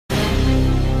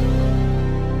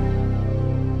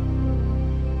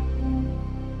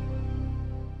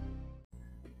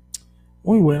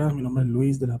Muy buenas, mi nombre es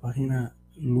Luis de la página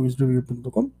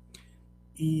luisreview.com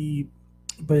y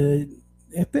pues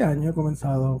este año he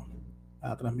comenzado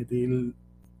a transmitir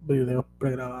videos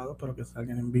pregrabados pero que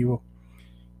salgan en vivo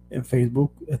en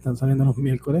Facebook. Están saliendo los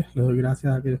miércoles. Les doy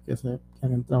gracias a aquellos que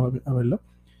han entrado a verlo.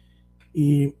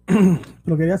 Y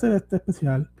pero quería hacer este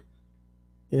especial,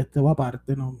 o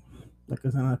aparte, no es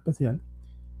que sea nada especial.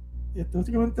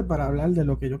 Básicamente para hablar de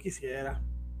lo que yo quisiera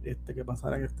que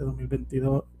pasara en este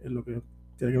 2022 en lo que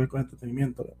tiene que ver con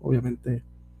entretenimiento. Obviamente,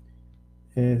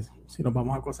 si nos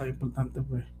vamos a cosas importantes,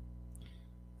 pues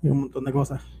hay un montón de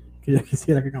cosas que yo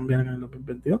quisiera que cambiaran en el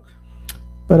 2022.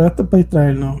 Pero esto es para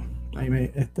distraernos.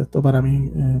 Esto para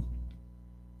mí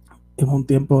es un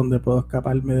tiempo donde puedo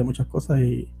escaparme de muchas cosas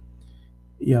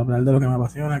y hablar de lo que me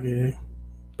apasiona, que es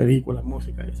películas,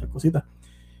 música y esas cositas.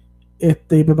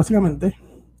 Y pues básicamente,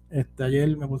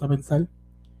 ayer me puse a pensar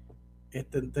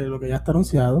entre lo que ya está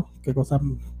anunciado, qué cosas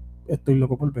estoy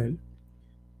loco por ver,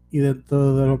 y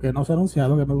dentro de lo que no se ha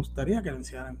anunciado, que me gustaría que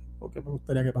anunciaran o que me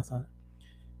gustaría que pasara.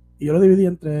 Y yo lo dividí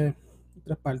entre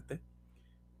tres partes.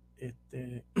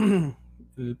 Este,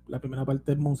 la primera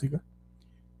parte es música,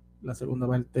 la segunda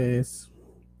parte es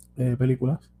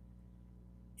películas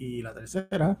y la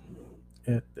tercera,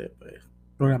 pues,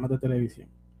 programas de televisión.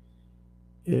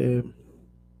 Eh,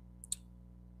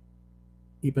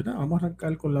 y pues nada, vamos a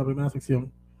arrancar con la primera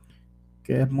sección,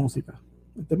 que es música.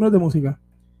 En términos de música,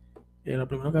 lo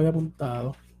primero que había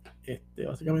apuntado,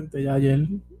 básicamente ya ayer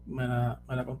me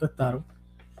la contestaron,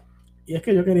 y es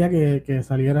que yo quería que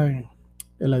saliera en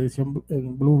la edición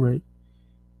en Blu-ray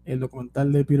el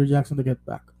documental de Peter Jackson de Get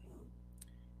Back.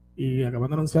 Y acaban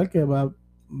de anunciar que va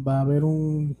a haber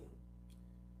me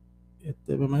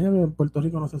imagino que en Puerto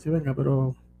Rico no sé si venga,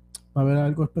 pero va a haber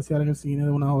algo especial en el cine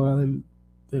de una hora del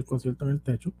concierto en el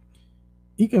techo.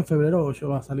 Y que en febrero 8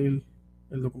 va a salir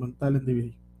el documental en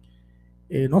DVD.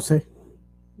 No sé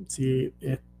si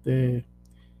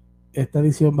esta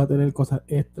edición va a tener cosas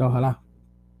extra, ojalá.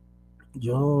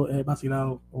 Yo he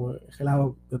vacilado o he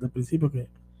gelado desde el principio que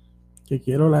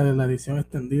quiero la edición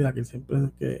extendida que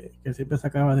siempre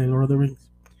sacaba de Lord of the Rings.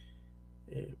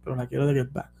 Pero la quiero de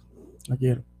Get Back. La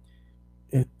quiero.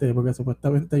 Porque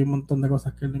supuestamente hay un montón de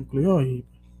cosas que él no incluyó y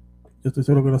yo estoy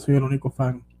seguro que no soy el único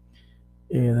fan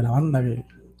de la banda que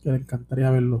le encantaría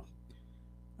verlo.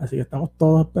 Así que estamos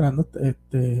todos esperando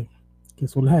que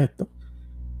surja esto.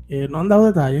 No han dado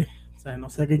detalles, o sea, no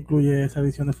sé qué incluye esa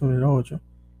edición de febrero 8,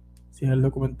 si es el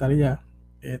documental y ya.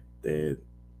 Este,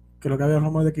 Creo que había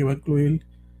rumores de que iba a incluir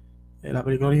la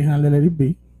película original de Let It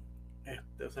Be.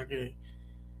 O sea que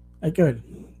hay que ver.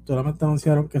 Solamente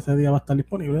anunciaron que ese día va a estar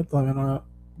disponible, todavía no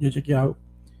yo he chequeado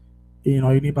y no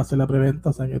hay ni para hacer la preventa,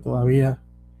 o sea que todavía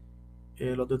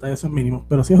los detalles son mínimos.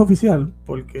 Pero sí es oficial,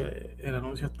 porque el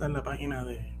anuncio está en la página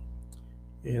de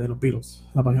los Beatles,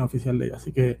 la página oficial de ella.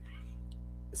 Así que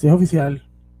sí es oficial,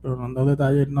 pero no han dado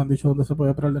detalles, no han dicho dónde se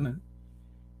puede preordenar.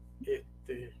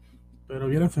 Este, pero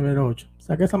viene en febrero 8. O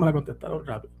sea que esa me la contestaron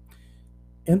rápido.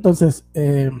 Entonces,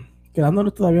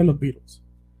 quedándonos todavía en los Beatles,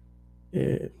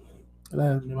 eh,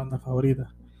 mi banda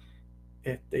favorita.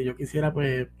 Yo quisiera,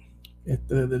 pues,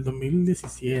 desde el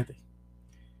 2017,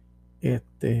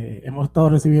 hemos estado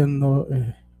recibiendo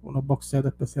unos box sets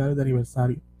especiales de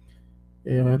aniversario.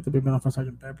 Obviamente, primero fue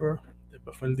Sgt. Pepper,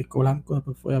 después fue el disco blanco,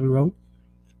 después fue Abbey Road,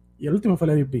 y el último fue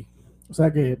Let It Be. O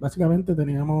sea que básicamente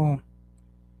teníamos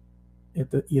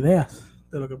ideas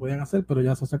de lo que podían hacer, pero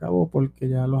ya eso se acabó porque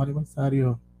ya los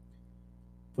aniversarios,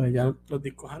 pues ya los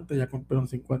discos antes ya cumplieron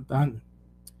 50 años.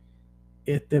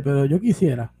 Pero yo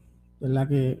quisiera, ¿verdad?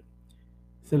 Que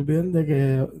se olviden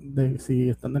de si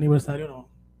están de aniversario o no.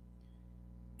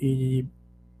 Y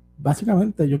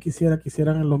básicamente yo quisiera que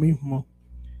hicieran lo mismo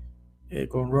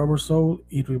con Rubber Soul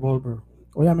y Revolver.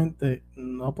 Obviamente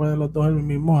no pueden los dos en el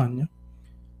mismo año.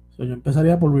 So, yo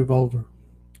empezaría por Revolver.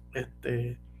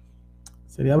 Este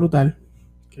Sería brutal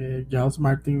que Giles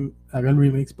Martin haga el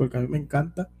remix porque a mí me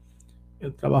encanta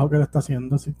el trabajo que él está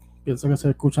haciendo. Sí, pienso que se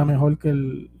escucha mejor que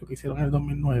lo que hicieron en el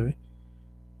 2009.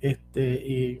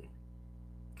 Y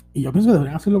yo pienso que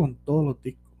deberían hacerlo con todos los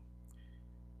discos.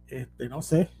 No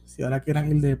sé si ahora quieran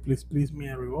ir de Please Please Me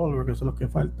a Revolver, que son los que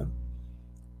faltan.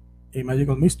 Y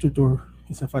Magical Mystery Tour,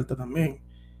 ese falta también.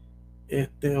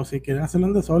 O si quieren hacerlo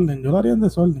en desorden, yo lo haría en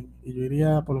desorden. Y yo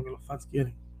iría por lo que los fans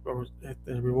quieren.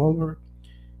 Revolver,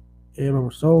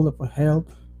 Rubber Soul, después Help.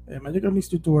 Magical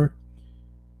Mystery Tour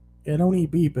era un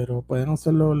EP, pero pueden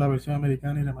hacerlo la versión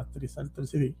americana y remasterizar el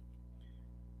CD.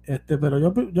 Pero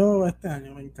yo este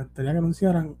año me encantaría que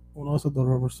anunciaran uno de esos dos,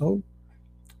 Rubber Soul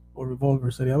o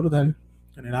Revolver. Sería brutal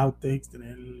tener outtakes,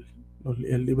 tener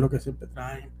el libro que siempre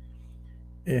traen,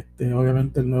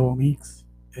 obviamente el nuevo mix.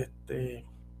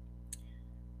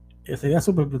 Sería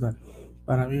súper brutal.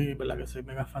 Para mí, verdad que soy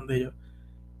mega fan de ellos.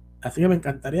 Así que me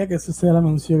encantaría que ese sea el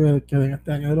anuncio que den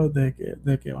este año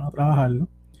de que van a trabajarlo.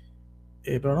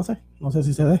 Pero no sé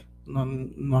si se dé. No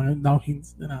han dado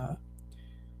hints de nada.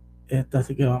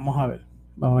 Así que vamos a ver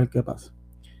qué pasa.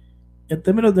 En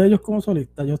términos de ellos como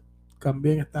solistas, ellos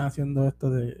también están haciendo esto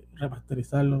de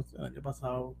remasterizarlos. El año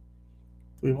pasado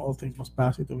tuvimos All Things Must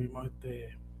Pass y tuvimos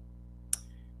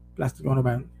Plastic Ono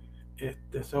Band.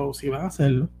 Si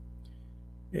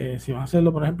van a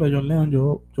hacerlo, por ejemplo, John Lennon,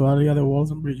 yo haría The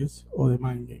Walls and Bridges o The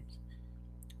Mind Games.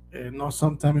 No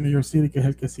Sometime in New York City, que es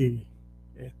el que sigue.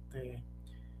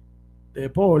 De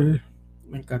Paul,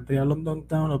 me encantaría London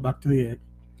Town o Back to the Egg.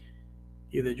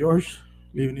 Y de George,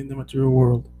 Living in the Material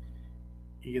World.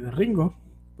 Y de Ringo,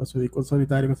 pues su disco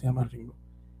solitario que se llama Ringo.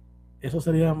 Esos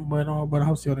serían buenas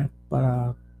opciones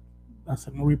para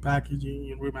hacer un repackaging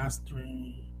y un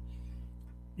remastering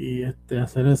y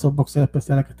hacer esos boxes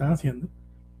especiales que están haciendo.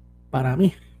 Para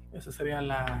mí, esas serían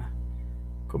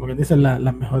como que dicen,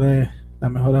 las mejores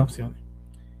opciones.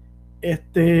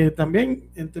 También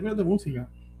en términos de música,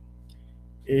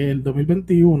 el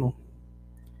 2021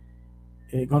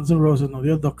 Guns N' Roses nos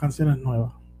dio 2 canciones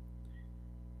nuevas.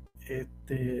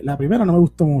 La primera no me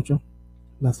gustó mucho.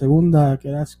 La segunda, que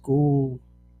era School,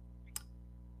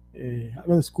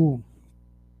 algo de School,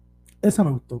 esa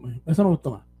me gustó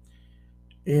más.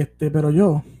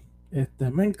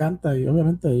 Pero me encanta, y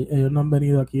obviamente ellos no han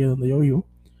venido aquí donde yo vivo,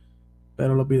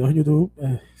 pero los videos en YouTube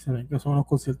se ven que son unos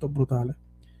conciertos brutales.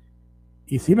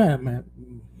 Y sí me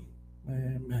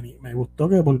gustó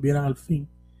que volvieran al fin.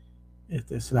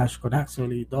 Slash con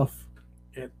Axel y Duff.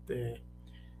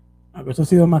 Aunque eso ha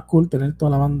sido más cool tener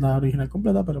toda la banda original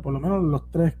completa, pero por lo menos los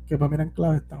 3 que para mí eran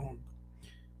clave están juntos.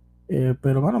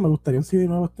 Pero bueno, me gustaría un CD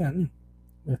nuevo este año.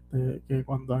 Que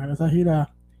cuando hagan esa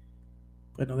gira,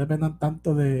 pues no dependan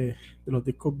tanto de los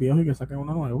discos viejos y que saquen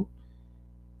uno nuevo.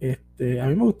 A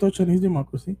mí me gustó Chinese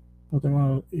Democracy,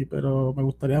 pero me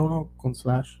gustaría uno con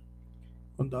Slash,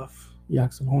 con Duff y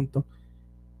Axel juntos.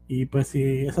 Y pues si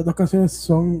esas 2 canciones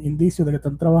son indicios de que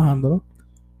están trabajando,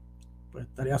 pues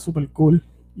estaría súper cool.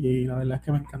 Y la verdad es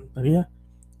que me encantaría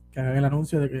que hagan el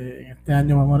anuncio de que en este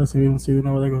año vamos a recibir un CD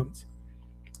nuevo de Guns.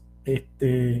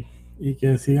 Y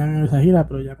que sigan en esa gira,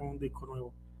 pero ya con un disco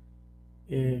nuevo.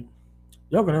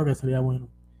 Yo creo que sería bueno.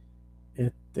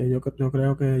 Yo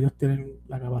creo que ellos tienen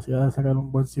la capacidad de sacar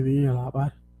un buen CD a la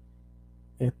par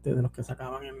de los que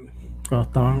sacaban cuando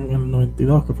estaban en el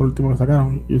 92, que fue el último que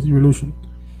sacaron, Use Revolution.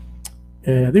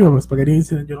 Pues Spaghetti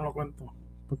Incident yo no lo cuento,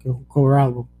 porque es un cover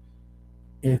album.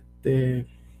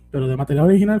 Pero de material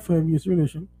original fue Use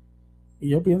Revolution. Y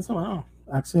yo pienso, bueno,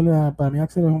 para mí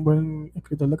Axel es un buen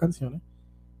escritor de canciones.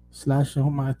 Slash es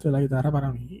un maestro de la guitarra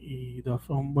para mí. Y Duff es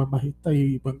un buen bajista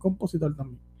y buen compositor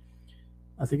también.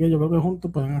 Así que yo creo que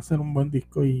juntos pueden hacer un buen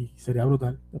disco y sería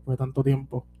brutal después de tanto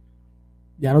tiempo.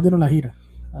 Ya no tienen la gira,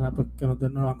 ahora pues que nos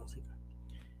den nueva música.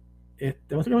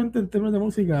 Básicamente en términos de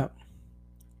música,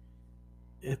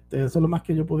 eso es lo más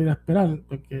que yo pudiera esperar,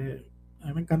 porque a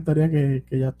mí me encantaría que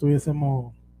ya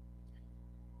estuviésemos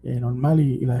normal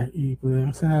y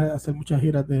pudiéramos hacer muchas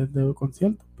giras de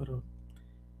conciertos, pero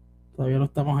todavía no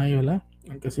estamos ahí, ¿verdad?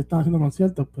 Aunque sí están haciendo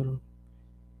conciertos, pero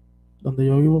donde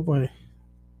yo vivo, pues,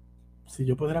 si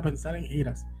yo pudiera pensar en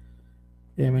giras,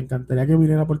 me encantaría que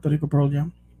viniera a Puerto Rico Pearl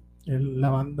Jam, es la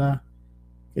banda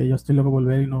que yo estoy loco por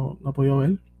ver y no he podido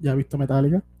ver. Ya he visto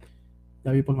Metallica,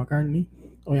 ya vi Paul McCartney.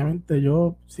 Obviamente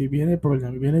si viene Pearl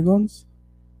Jam y viene Guns,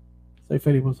 soy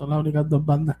feliz, pues son las únicas 2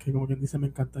 bandas que como quien dice me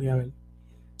encantaría ver.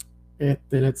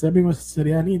 Led Zeppelin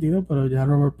sería nítido, pero ya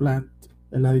Robert Plant,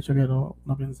 él ha dicho que no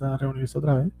piensa reunirse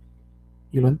otra vez,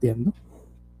 y lo entiendo.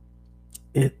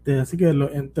 Así que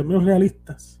en términos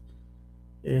realistas,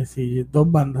 si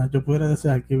 2 bandas yo pudiera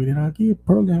desear que vinieran aquí,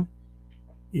 Pearl Jam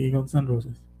y Guns N'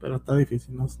 Roses, pero está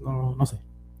difícil, no sé.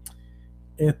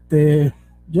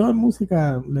 Yo en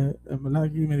música, en verdad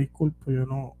aquí me disculpo, yo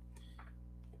no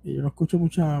escucho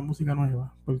mucha música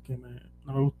nueva, porque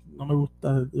no me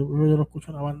gusta, yo no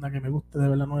escucho una banda que me guste de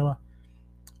verla nueva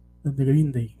desde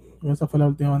Green Day. Esa fue la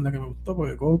última banda que me gustó,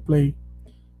 porque Coldplay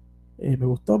me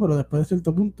gustó, pero después de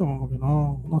cierto punto como que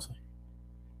no sé.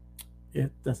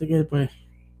 Así que pues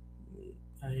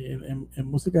en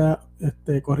música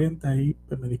corriente ahí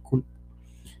pues me disculpo.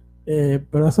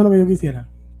 Pero eso es lo que yo quisiera.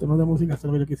 En temas de música, eso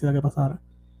es lo que yo quisiera que pasara.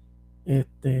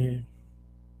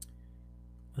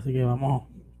 Así que vamos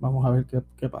a ver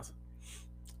qué pasa.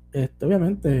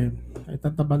 Obviamente hay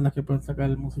tantas bandas que pueden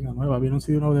sacar música nueva. Viene un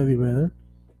CD nuevo de Eddie Vedder,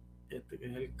 que es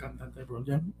el cantante de Pearl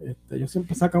Jam. Ellos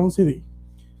siempre sacan un CD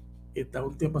y están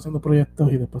un tiempo haciendo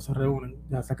proyectos y después se reúnen.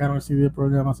 Ya sacaron el CD de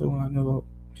Pearl Jam hace un año o 2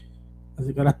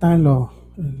 Así que ahora están en los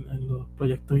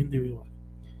proyectos individuales.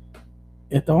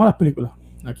 Vamos a las películas.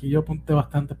 Aquí yo apunté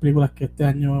bastantes películas que este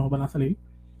año van a salir,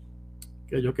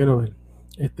 que yo quiero ver.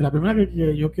 La primera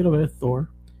que yo quiero ver es Thor,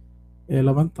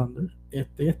 Love and Thunder.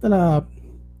 Y esta la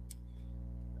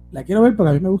quiero ver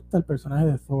porque a mí me gusta el personaje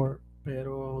de Thor,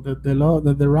 pero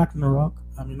desde Ragnarok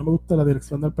a mí no me gusta la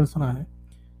dirección del personaje.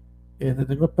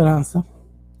 Tengo esperanza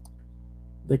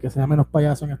de que sea menos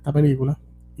payaso en esta película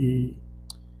y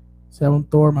sea un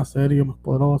Thor más serio, más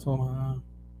poderoso, más...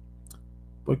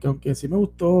 Porque aunque sí me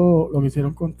gustó lo que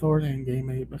hicieron con Thor en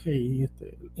Game y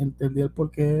entendí el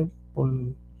por qué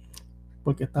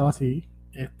estaba así.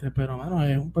 Pero mano,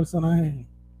 es un personaje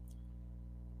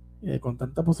con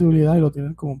tanta posibilidad y lo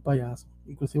tienen como un payaso.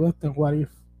 Inclusive hasta What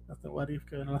If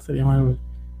que era la serie Marvel.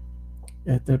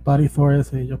 El Party Thor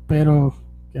ese, yo espero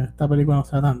que en esta película no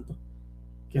sea tanto.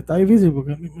 Que está difícil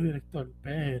porque es el mismo director,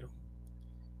 pero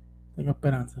tengo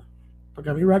esperanza. Porque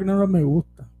a mí Ragnarok me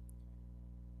gusta,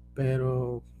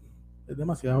 pero es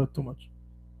demasiado, es too much.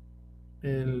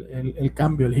 El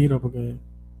cambio, el giro, porque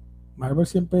Marvel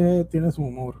siempre tiene su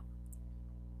humor,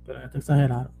 pero en este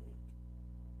exageraron,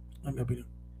 en mi opinión.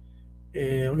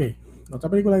 Ok, la otra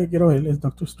película que quiero ver es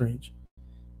Doctor Strange.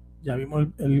 Ya vimos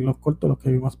los cortos, los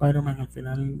que vimos Spider-Man al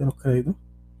final de los créditos.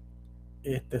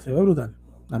 Se ve brutal.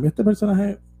 A mí este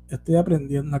personaje estoy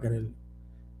aprendiendo a quererlo.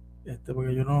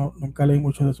 Porque yo nunca leí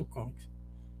mucho de sus cómics.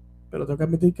 Pero tengo que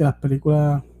admitir que las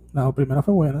películas, la primera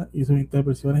fue buena y sus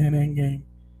intervenciones en Endgame,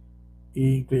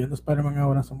 incluyendo Spider-Man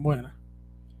ahora, son buenas.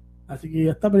 Así que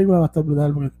esta película va a estar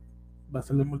brutal porque va a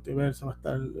ser del multiverso, va a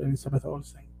estar Elizabeth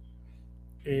Olsen.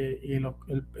 Y lo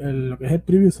que es el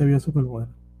preview se vio súper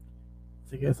bueno.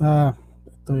 Así que esa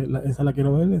la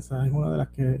quiero ver, esa es una de las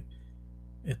que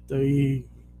estoy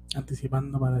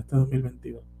anticipando para este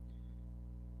 2022.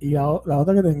 Y la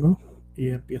otra que tengo, y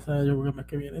empieza yo creo que el mes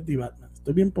que viene, es The Batman.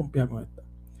 Estoy bien pompeado con esta.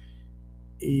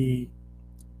 Y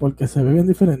porque se ve bien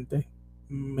diferente,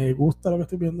 me gusta lo que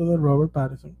estoy viendo de Robert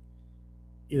Pattinson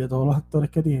y de todos los actores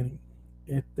que tienen.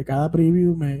 Cada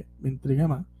preview me intriga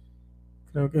más.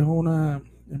 Creo que es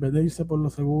en vez de irse por lo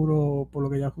seguro, por lo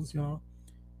que ya funcionó,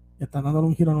 están dándole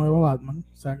un giro nuevo a Batman.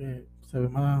 O sea que se ve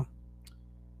más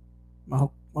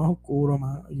oscuro,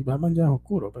 y Batman ya es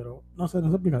oscuro, pero no sé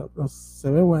explicarlo, pero se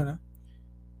ve buena.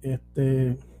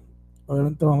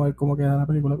 Obviamente vamos a ver cómo queda la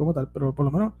película como tal, pero por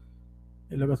lo menos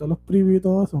en lo que son los previews y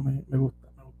todo eso me gusta.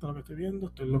 Me gusta lo que estoy viendo,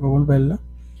 estoy loco por verla.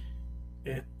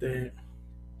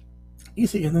 Y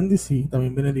siguiendo en DC,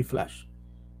 también viene The Flash.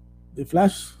 The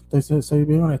Flash, soy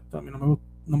bien honesto, a mí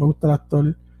no me gusta el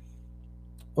actor,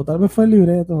 o tal vez fue el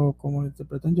libreto como lo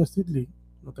interpretó en Justice League.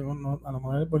 A lo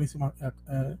mejor es buenísimo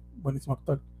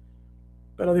actor.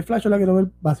 Pero The Flash yo la quiero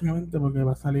ver básicamente porque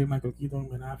va a salir Michael Keaton,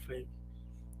 Ben Affleck,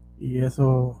 y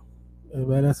eso,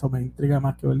 ver eso me intriga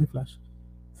más que ver The Flash.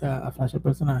 O sea, a Flash el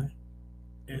personaje.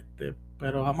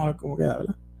 Pero vamos a ver cómo queda,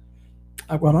 ¿verdad?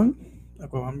 Aquaman.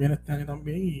 Aquaman viene este año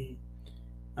también y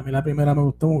a mí la primera me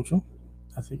gustó mucho.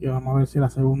 Así que vamos a ver si la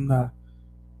segunda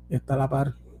está a la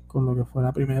par con lo que fue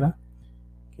la primera.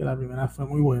 Que la primera fue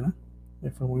muy buena.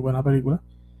 Fue muy buena película.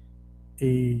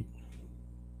 Y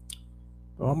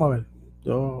pues vamos a ver.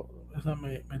 Esa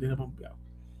me tiene pompeado.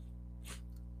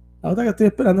 La otra que estoy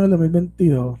esperando en el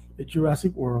 2022 es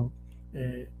Jurassic World.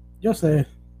 Yo sé,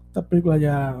 esta película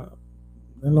ya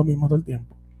es lo mismo todo el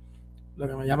tiempo. Lo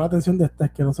que me llama la atención de esta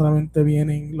es que no solamente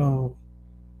vienen los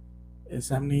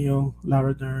Sam Neill,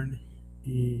 Laura Dern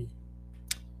y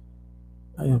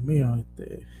ay Dios mío,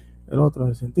 el otro,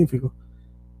 el científico.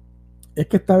 Es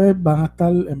que esta vez van a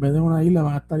estar, en vez de en una isla,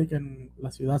 van a estar y que en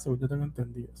la ciudad, según yo tengo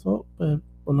entendido. Eso, pues,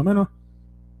 por lo menos,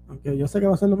 aunque yo sé que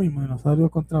va a ser lo mismo, dinosaurios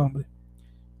contra hombres,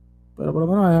 pero por lo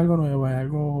menos hay algo nuevo, hay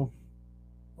algo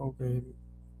que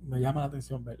me llama la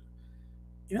atención verlo.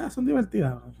 Y nada, son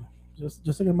divertidas. Yo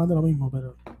sé que es más de lo mismo,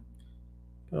 pero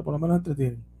por lo menos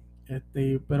entretienen.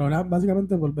 Pero ahora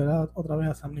básicamente volverá otra vez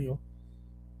a Sam Neill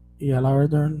y a Laura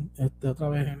Dern otra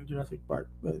vez en Jurassic Park.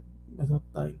 Eso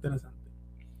está interesante.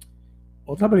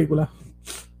 Otra película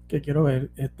que quiero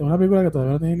ver, esta es una película que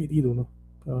todavía no tiene ni título,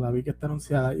 pero la vi que está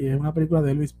anunciada y es una película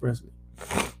de Elvis Presley.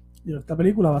 Y en esta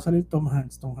película va a salir Tom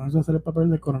Hanks. Tom Hanks va a hacer el papel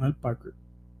de Coronel Parker.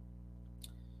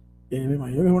 Me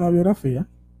imagino que es una biografía.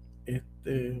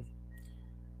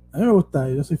 A mí me gusta,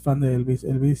 yo soy fan de Elvis.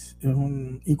 Elvis es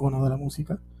un icono de la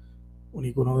música, un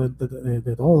icono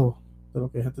de todo, de lo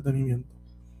que es entretenimiento.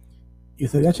 Y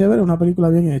sería chévere una película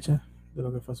bien hecha de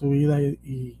lo que fue su vida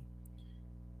y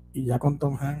ya con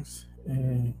Tom Hanks,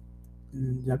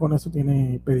 ya con eso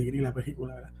tiene pedigrí la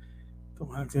película, ¿verdad?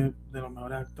 Tom Hanks es de los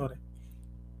mejores actores.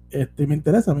 Me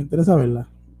interesa verla,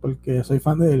 porque soy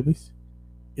fan de Elvis.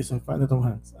 y soy fan de Tom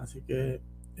Hanks. Así que,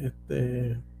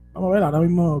 vamos a ver, ahora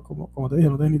mismo, como te dije,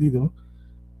 no tengo ni título,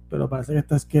 pero parece que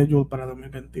está scheduled para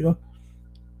 2022.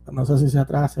 No sé si se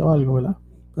atrase o algo, ¿verdad?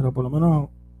 Pero por lo menos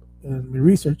en mi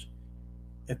research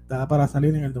está para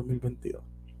salir en el 2022.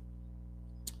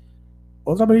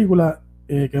 Otra película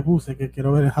que puse que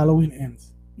quiero ver es Halloween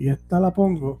Ends. Y esta la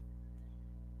pongo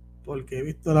porque he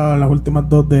visto las últimas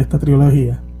dos de esta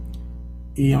trilogía.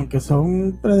 Y aunque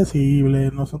son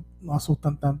predecibles, no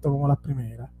asustan tanto como las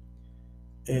primeras,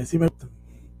 sí me gustan.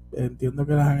 Entiendo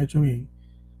que las han hecho bien.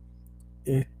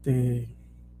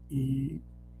 Y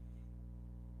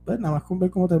pues nada más con ver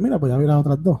cómo termina, pues ya vi las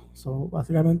otras dos.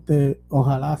 Básicamente,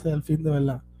 ojalá sea el fin de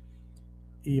verdad.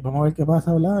 Y vamos a ver qué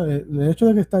pasa, ¿verdad? El hecho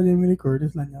de que está Jamie Lee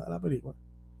Curtis le añade a la película.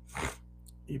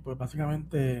 Y pues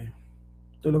básicamente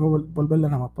estoy loco por verla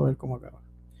nada más para ver cómo acaba.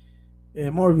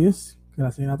 Morbius, que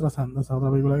la siguen atrasando, esa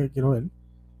otra película que quiero ver.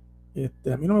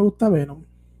 A mí no me gusta Venom,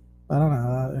 para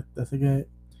nada. Así que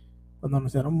cuando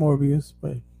anunciaron Morbius,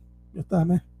 pues yo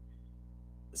estaba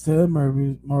sé de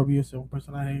Morbius es un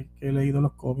personaje que he leído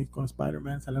los cómics con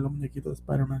Spider-Man, salen los muñequitos de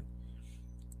Spider-Man.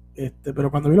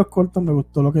 Pero cuando vi los cortos me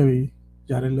gustó lo que vi.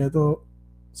 Jared Leto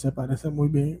se parece muy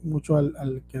bien, mucho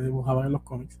al que dibujaba en los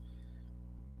cómics.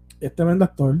 Es tremendo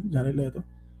actor, Jared Leto.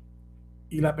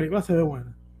 Y la película se ve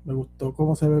buena. Me gustó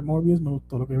cómo se ve Morbius, me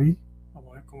gustó lo que vi.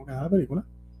 Vamos a ver cómo queda la película.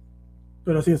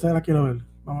 Pero sí, esa la quiero ver.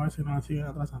 Vamos a ver si no la siguen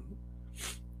atrasando.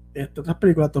 Otra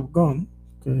película, Top Gun,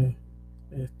 que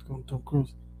es con Tom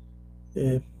Cruise.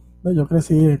 Yo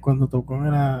crecí cuando Top Gun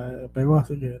pegó,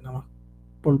 así que nada más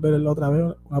por verla otra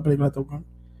vez, una película de Top Gun,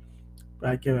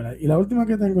 pues hay que verla. Y la última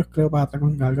que tengo es Cleopatra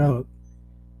con Gal Gadot,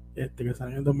 que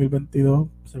sale en el 2022,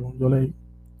 según yo leí.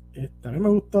 A mí me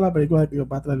gustó la película de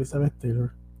Cleopatra de Elizabeth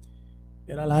Taylor.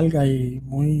 Era larga y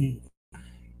muy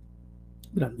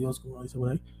grandiosa, como dice por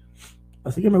ahí.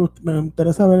 Así que me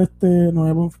interesa ver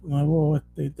nuevo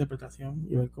interpretación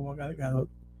y ver cómo Gal Gadot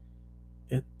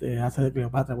hace de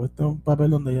Cleopatra, pues este es un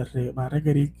papel donde ella va a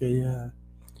requerir que ella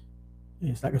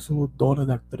saque sus dones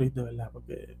de actriz de verdad,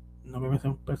 porque no creo que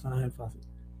sea un personaje fácil.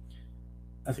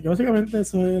 Así que básicamente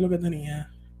eso es lo que tenía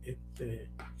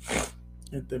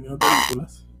en términos de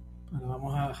películas. Ahora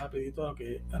vamos a rapidito a lo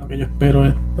que yo espero,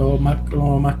 lo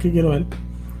más que quiero ver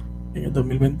en el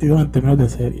 2022 en términos de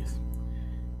series.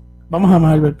 Vamos a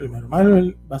Marvel primero.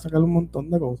 Marvel va a sacar un montón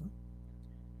de cosas,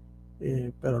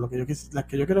 pero las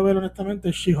que yo quiero ver honestamente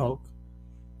es She-Hulk.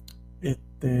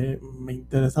 Me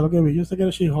interesa lo que vi. Yo sé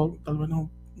que She-Hulk tal vez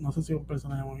no sé si es un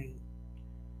personaje muy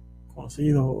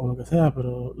conocido o lo que sea,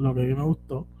 pero lo que vi me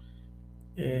gustó.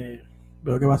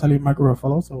 Veo que va a salir Mark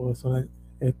Ruffalo,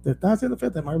 están haciendo,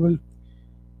 fíjate, Marvel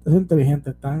es inteligente,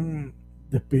 están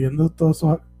despidiendo todos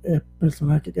esos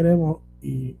personajes que queremos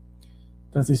y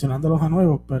transicionándolos a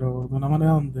nuevos, pero de una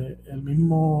manera donde el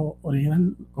mismo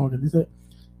original, como que dice,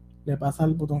 le pasa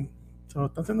el botón. Se lo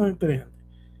están haciendo inteligente.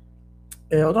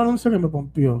 Otro anuncio que me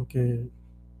pompió, que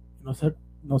no sé,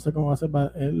 no sé cómo va a ser,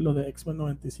 es lo de X-Men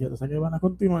 97. O sea que van a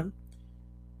continuar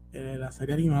la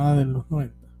serie animada de los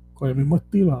 90 con el mismo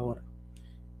estilo ahora.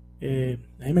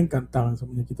 A mí me encantaban esos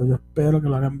muñequitos. Yo espero que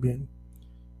lo hagan bien.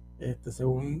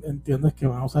 Según entiendo es que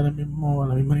van a usar la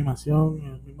misma animación,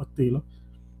 el mismo estilo.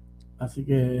 Así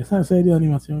que esa serie de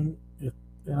animación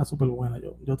era súper buena.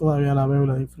 Yo todavía la veo y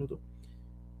la disfruto.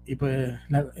 Y pues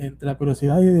entre la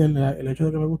curiosidad y el hecho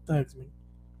de que me gusta X-Men,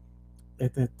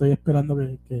 estoy esperando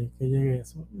que llegue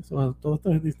eso. Todo esto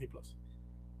es en Disney Plus.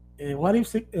 What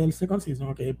If, el second season,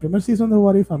 ok. El primer season de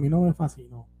What If a mí no me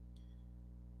fascinó.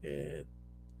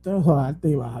 Tengo sus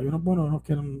altas y bajas. Hay unos buenos, unos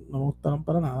que no me gustaron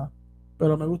para nada.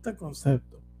 Pero me gusta el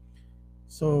concepto.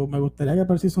 Me gustaría que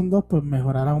para el Season 2 pues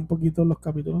mejorara un poquito los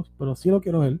capítulos, pero sí lo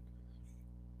quiero ver,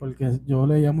 porque yo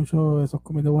leía mucho esos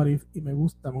cómics de What If y me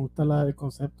gusta el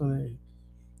concepto de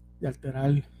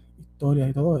alterar historias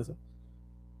y todo eso.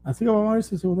 Así que vamos a ver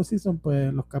si el segundo Season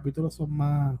pues los capítulos son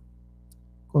más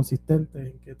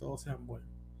consistentes en que todos sean buenos.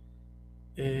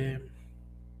 Eh,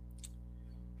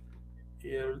 y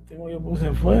el último que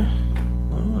puse fue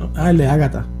el de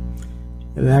Agatha.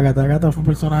 El de Agatha. Agatha fue un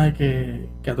personaje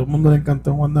que a todo el mundo le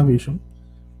encantó en WandaVision.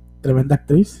 Tremenda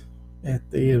actriz.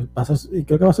 Y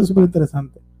creo que va a ser súper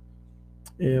interesante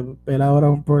ver ahora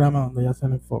un programa donde ya se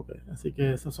le enfoque. Así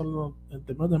que esos son en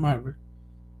términos de Marvel,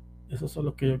 esos son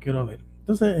los que yo quiero ver.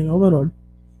 Entonces, en overall,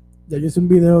 ya yo hice un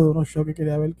video de unos shows que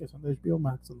quería ver que son de HBO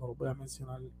Max, no lo voy a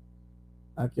mencionar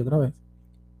aquí otra vez.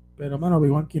 Pero, mano,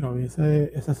 Obi-Wan Kenobi,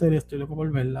 esa serie estoy loco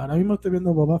por verla. Ahora mismo estoy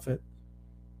viendo Boba Fett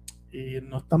y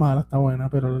no está mala, está buena,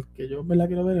 pero el que yo me la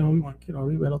quiero ver es Obi-Wan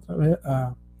Kenobi, ver otra vez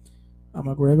a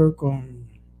McGregor con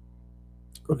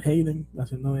Hayden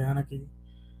haciendo de Anakin.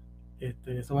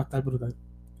 Eso va a estar brutal.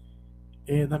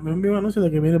 También vi un anuncio de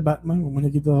que viene Batman, un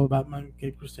muñequito de Batman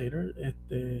Cape Crusader.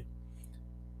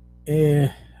 Eh,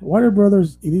 Warner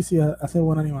Brothers y DC hace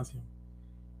buena animación.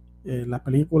 En las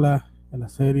películas, en la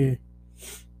serie.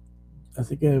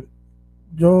 Así que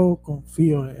yo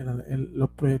confío en los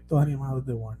proyectos animados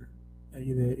de Warner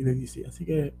y de DC. Así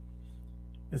que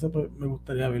eso pues, me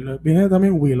gustaría verlo. Viene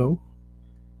también Willow,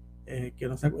 que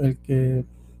no sé,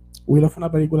 Willow fue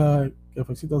una película que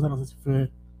fue exitosa, no sé si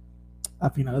fue a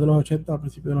finales de los 80 o a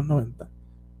principios de los 90,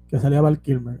 que salía Val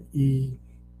Kilmer. Y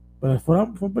pues fue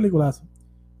un peliculazo.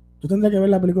 Yo tendría que ver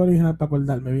la película original para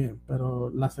acordarme bien,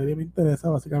 pero la serie me interesa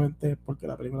básicamente porque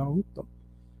la película me gustó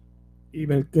y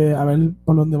a ver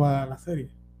por dónde va la serie.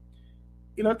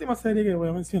 Y la última serie que voy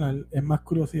a mencionar es más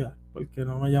curiosidad, porque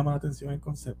no me llama la atención el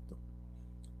concepto,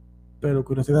 pero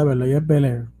curiosidad de verlo, y es Bel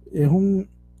Air. Es un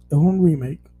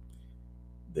remake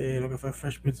de lo que fue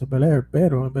Fresh Prince of Bel Air,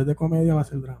 pero en vez de comedia va a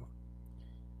ser drama.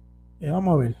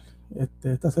 Vamos a ver,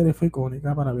 esta serie fue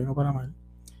icónica, para bien o para mal.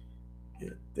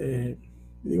 Este,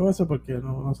 digo eso porque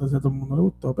no sé si a todo el mundo le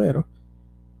gustó, pero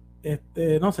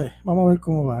no sé, vamos a ver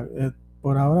cómo va.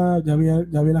 Por ahora ya vi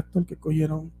el actor que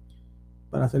escogieron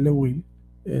para hacerle Will.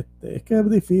 Es que es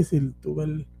difícil tú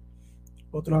ver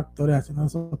otros actores haciendo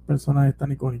esos personajes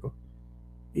tan icónicos.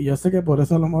 Y yo sé que por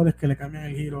eso a lo mejor es que le cambian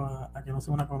el giro a que no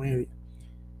sea una comedia,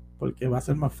 porque va a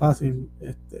ser más fácil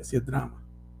si es drama.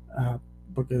 Ah,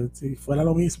 porque si fuera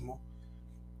lo mismo,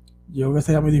 yo creo que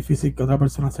sería muy difícil que otra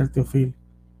persona sea el Tío Phil,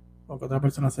 o que otra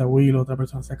persona sea Will, o otra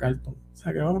persona sea Carlton. O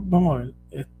sea que vamos a ver.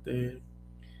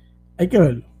 Hay que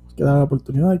verlo, hay que dar la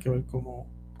oportunidad, hay que ver cómo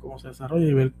se desarrolla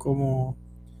y ver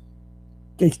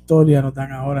qué historia nos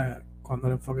dan ahora cuando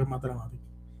el enfoque es más dramático.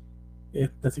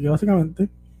 Así que básicamente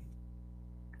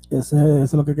eso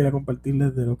es lo que quería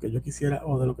compartirles de lo que yo quisiera,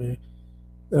 o de lo que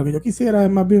yo quisiera es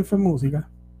más bien fue música,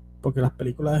 porque las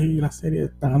películas y las series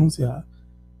están anunciadas.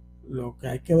 Lo que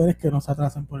hay que ver es que no se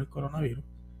atrasen por el coronavirus,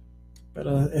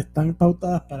 pero están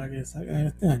pautadas para que salgan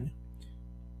este año.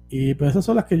 Y pues esas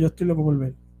son las que yo estoy loco por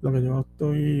ver. Lo que yo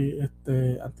estoy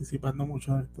anticipando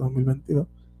mucho de este 2022.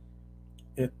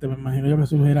 Me imagino yo que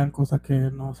surgirán cosas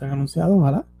que no se han anunciado,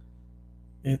 ojalá.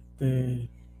 Este,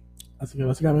 Así que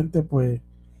básicamente, pues,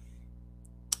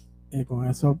 con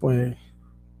eso, pues,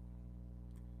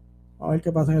 vamos a ver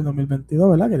qué pasa en el 2022,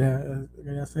 ¿verdad?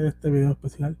 Quería hacer este video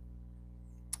especial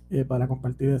para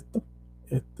compartir esto.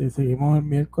 Seguimos el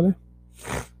miércoles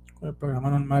con el programa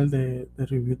normal de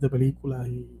reviews de películas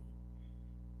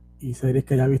y series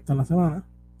que haya visto en la semana.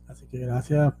 Así que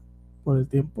gracias por el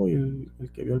tiempo y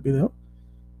el que vio el video.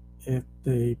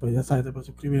 Y pues ya sabes, te puedes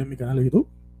suscribir en mi canal de YouTube,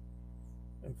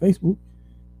 en Facebook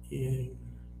y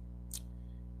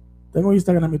tengo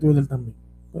Instagram y Twitter también.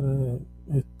 Pero,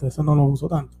 eso no lo uso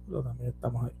tanto, pero también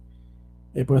estamos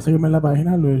ahí. Puedes seguirme en la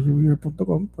página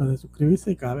luisreviewer.com, puedes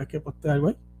suscribirse y cada vez que poste algo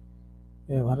ahí,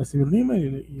 vas a recibir un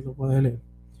email y lo puedes leer.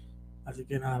 Así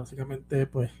que nada, básicamente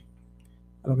pues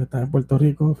a los que están en Puerto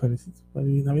Rico, feliz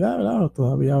Navidad, ¿verdad?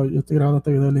 Todavía yo estoy grabando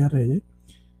este video el día de Reyes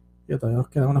y todavía nos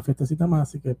queda una fiestecita más,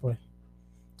 así que pues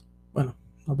bueno,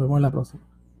 nos vemos en la próxima.